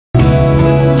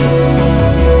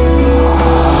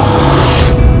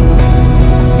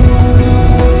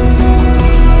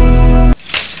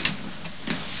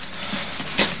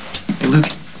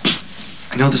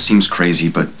this seems crazy,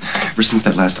 but ever since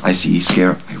that last ICE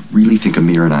scare, I really think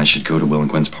Ameera and I should go to Will and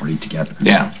Gwen's party together.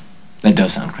 Yeah, that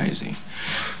does sound crazy.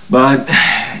 But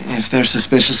if they're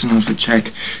suspicious enough to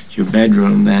check your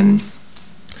bedroom, then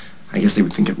I guess they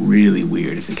would think it really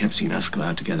weird if they kept seeing us go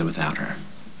out together without her.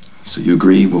 So you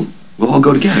agree we'll all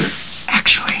go together?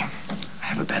 Actually, I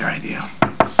have a better idea.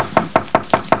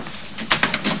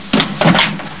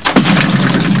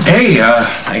 Hey,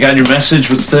 I got your message.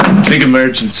 What's the big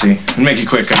emergency? And make it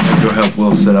quick. I can go help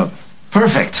Will set up.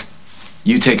 Perfect.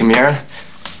 You take Ameera,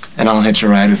 and I'll hitch a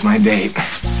ride with my date.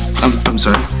 I'm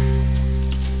sorry.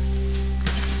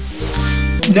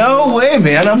 No way,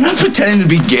 man. I'm not pretending to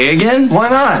be gay again. Why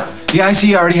not? The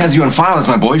IC already has you on file as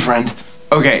my boyfriend.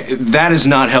 Okay, that is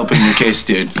not helping your case,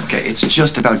 dude. Okay, it's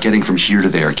just about getting from here to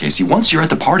there, Casey. Once you're at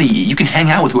the party, you can hang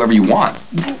out with whoever you want.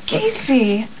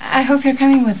 Casey, I hope you're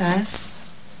coming with us.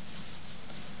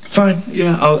 Fine,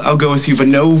 yeah, I'll go with you, but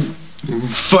no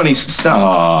funny stuff.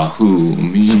 Aw, who?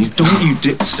 Me? Don't you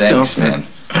stop, Thanks, man.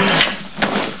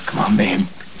 Come on, babe.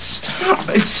 Stop.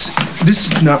 This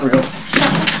is not real.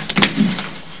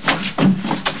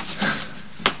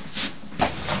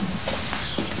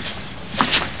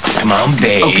 Come on,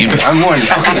 babe. Okay, I'm warning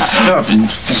you. Okay, stop it.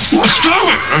 Stop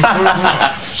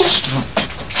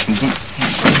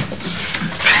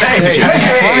it.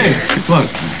 Hey. Look.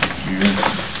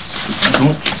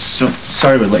 Don't stop.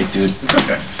 Sorry we're late, dude. It's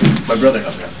okay. My brother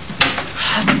helped me out.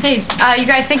 Hey, you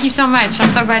guys, thank you so much. I'm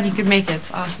so glad you could make it.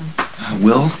 It's awesome.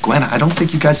 Will, Gwen, I don't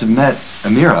think you guys have met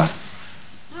Ameera,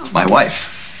 my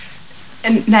wife.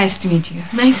 And nice to meet you.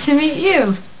 Nice to meet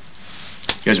you.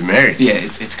 You guys are married? Yeah,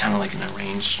 it's kind of like an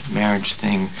arranged marriage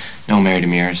thing. Noah married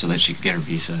Ameera so that she could get her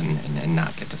visa and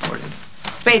not get deported.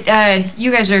 Wait,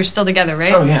 you guys are still together,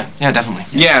 right? Oh, yeah. Yeah, definitely.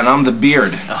 Yeah, and I'm the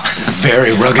beard. Oh,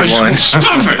 very rugged one.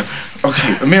 Stop it!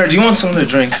 Okay, Ameera, do you want something to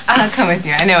drink? I'll come with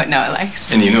you. I know what Noah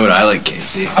likes. And you know what I like,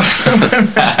 Casey. I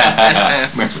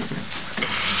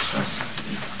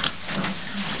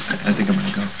think I'm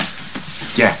gonna go.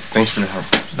 Yeah, thanks for the help.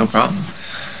 No problem.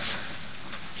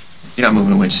 You're not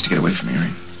moving away just to get away from me,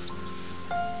 right?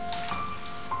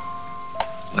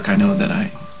 Look, I know that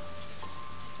I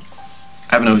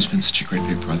haven't always been such a great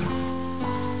big brother.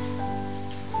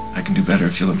 I can do better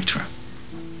if you let me try.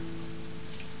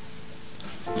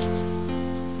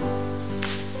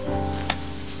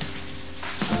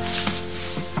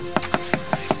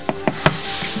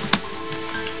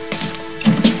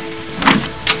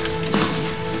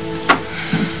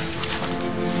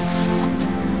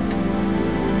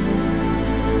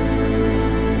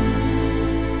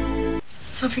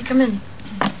 Sophie, come in.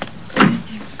 Please.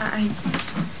 I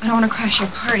don't want to crash your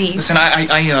party. Listen,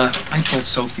 I told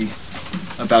Sophie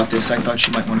about this. I thought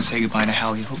she might want to say goodbye to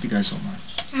Hallie. Hope you guys don't mind.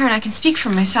 Aaron, I can speak for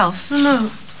myself.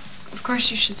 No. Of course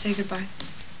you should say goodbye.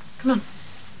 Come on.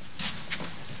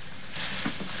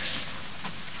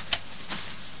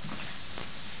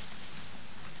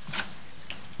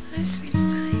 Hi, sweetie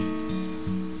pie.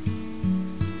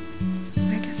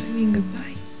 I guess I mean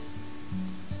goodbye.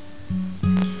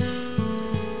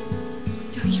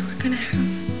 You were gonna have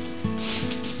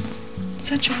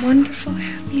such a wonderful,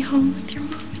 happy home with your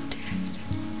mom and dad.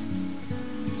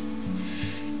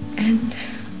 And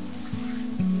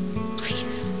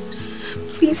please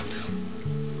know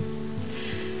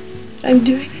that I'm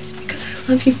doing this because I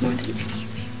love you more than anything.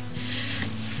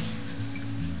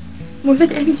 More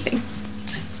than anything.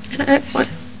 And I want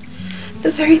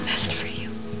the very best for you.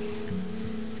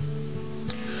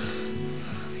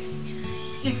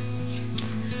 Here.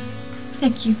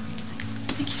 Thank you.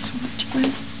 Thank you so much,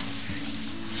 Gwen.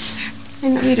 I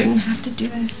know you didn't have to do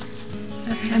this.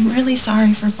 I'm really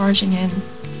sorry for barging in.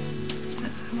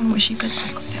 I want to wish you good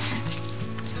luck with everything.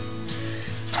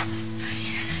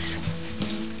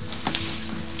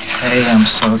 Hey, I'm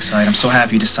so excited. I'm so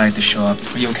happy you decided to show up.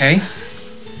 Are you okay?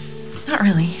 Not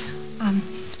really.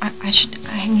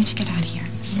 I need to get out of here.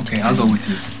 Okay, I'll go with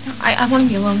you. No, I want to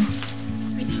be alone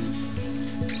right now.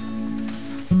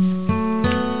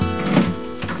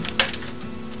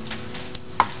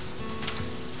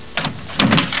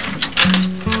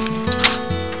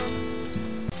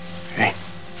 Hey.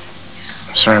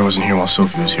 I'm sorry I wasn't here while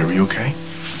Sophie was here. Were you okay?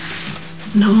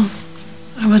 No,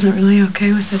 I wasn't really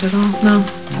okay with it at all. No.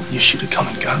 Well, you should have come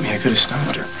and got me. I could have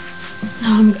stopped her.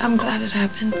 No, I'm glad it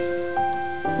happened.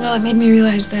 Well, it made me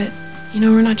realize that,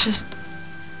 we're not just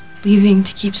leaving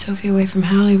to keep Sophie away from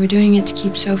Hallie. We're doing it to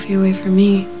keep Sophie away from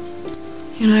me.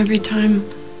 Every time,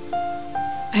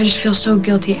 I just feel so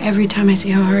guilty every time I see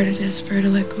how hard it is for her to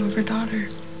let go of her daughter.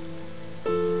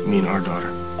 You mean our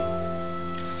daughter?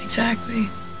 Exactly.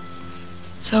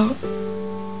 So,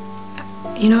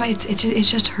 it's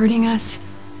just hurting us,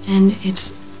 and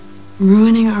it's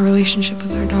ruining our relationship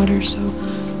with our daughter, so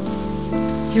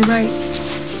you're right.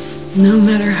 No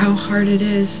matter how hard it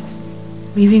is,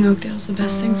 leaving Oakdale's the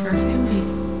best thing for our family.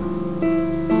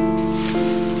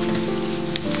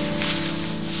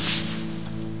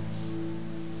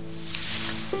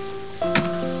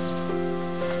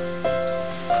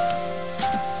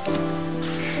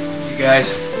 You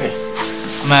guys, Hey.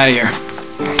 I'm out of here.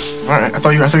 All right. I thought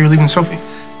you were leaving Sophie.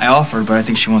 I offered, but I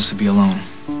think she wants to be alone.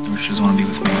 Or she doesn't want to be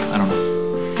with me. I don't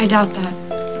know. I doubt that.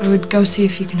 I would go see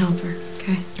if you can help her,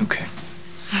 okay? Okay.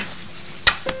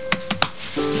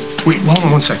 Wait, hold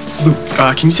on one sec. Luke,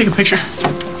 can you take a picture?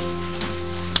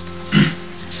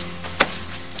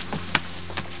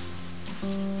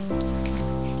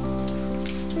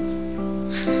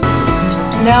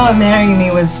 Noah marrying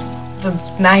me was the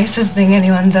nicest thing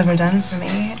anyone's ever done for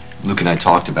me. Luke and I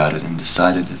talked about it and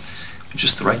decided it was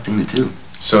just the right thing to do.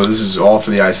 So this is all for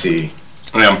the ICE.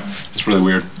 Yeah, it's really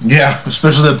weird. Yeah,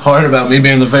 especially the part about me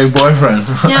being the fake boyfriend.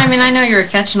 Yeah, I mean, I know you're a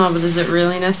catch and all, but is it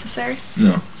really necessary?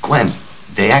 No. Gwen,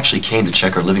 they actually came to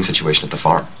check our living situation at the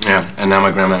farm. Yeah, and now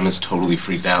my grandma is totally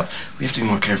freaked out. We have to be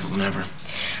more careful than ever.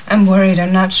 I'm worried.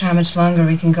 I'm not sure how much longer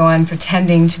we can go on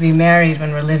pretending to be married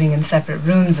when we're living in separate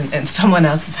rooms in someone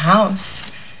else's house.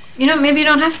 You know, maybe you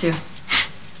don't have to.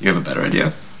 You have a better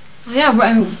idea? Well, yeah,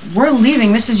 I mean, we're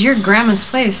leaving. This is your grandma's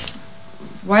place.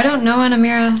 Why don't Noah and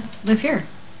Ameera live here?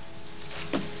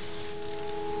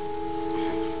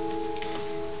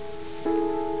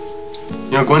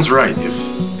 You know, Gwen's right.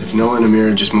 If Noah and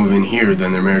Ameera just move in here,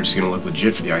 then their marriage is gonna look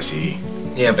legit for the ICE.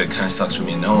 Yeah, but it kind of sucks for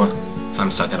me and Noah if I'm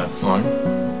stuck out at the farm.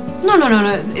 No.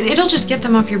 It'll just get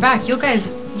them off your back. You're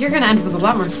gonna end up with a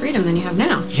lot more freedom than you have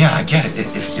now. Yeah, I get it.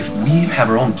 If we have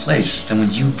our own place, then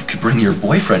when you could bring your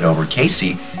boyfriend over,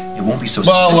 Casey, it won't be so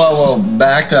suspicious. Whoa,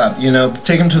 back up. You know,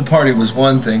 taking him to the party was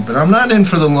one thing, but I'm not in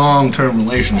for the long-term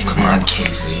relationship. Come on,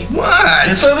 Casey. What?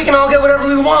 This way we can all get whatever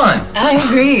we want. I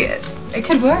agree. It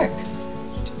could work.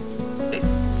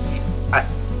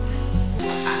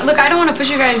 Look, I don't want to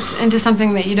push you guys into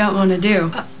something that you don't want to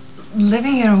do.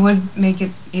 Living here would make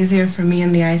it easier for me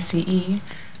and the ICE.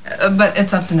 But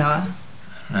it's up to Noah.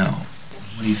 No.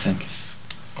 What do you think?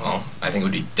 Well, I think it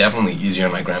would be definitely easier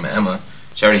on my grandma Emma.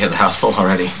 She already has a house full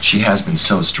already. She has been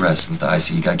so stressed since the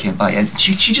ICE guy came by, and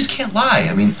she just can't lie.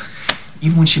 I mean,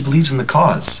 even when she believes in the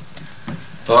cause.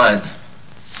 But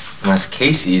unless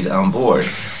Casey's on board,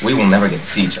 we will never get to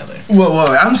see each other. Whoa,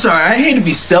 I'm sorry. I hate to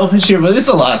be selfish here, but it's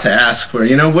a lot to ask for.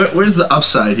 You know, where's the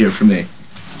upside here for me?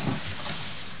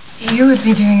 You would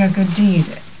be doing a good deed.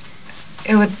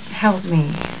 It would help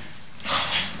me.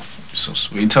 You're so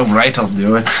sweet. It's all right, I'll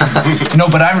do it. No,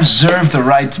 but I reserve the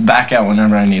right to back out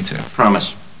whenever I need to.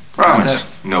 Promise.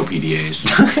 No PDAs.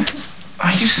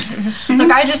 Are you serious?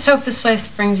 Look, I just hope this place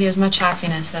brings you as much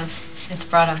happiness as it's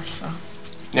brought us, so.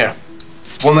 Yeah.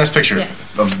 One last picture Yeah.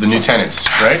 of the new tenants,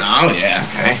 right? Oh, yeah.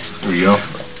 Okay, here we go.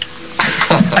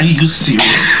 Are you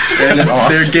serious?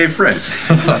 They're gay friends.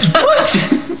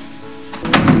 What?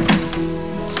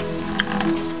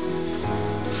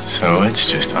 So it's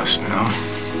just us now.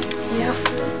 Yep.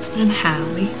 And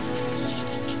Hallie.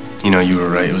 You know, you were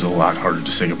right. It was a lot harder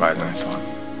to say goodbye than I thought.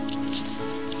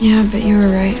 Yeah, but you were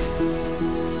right.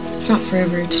 It's not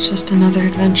forever, it's just another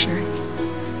adventure.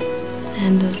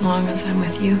 And as long as I'm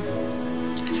with you,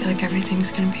 I feel like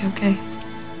everything's gonna be okay.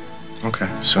 Okay,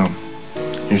 so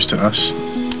here's to us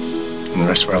and the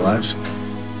rest of our lives.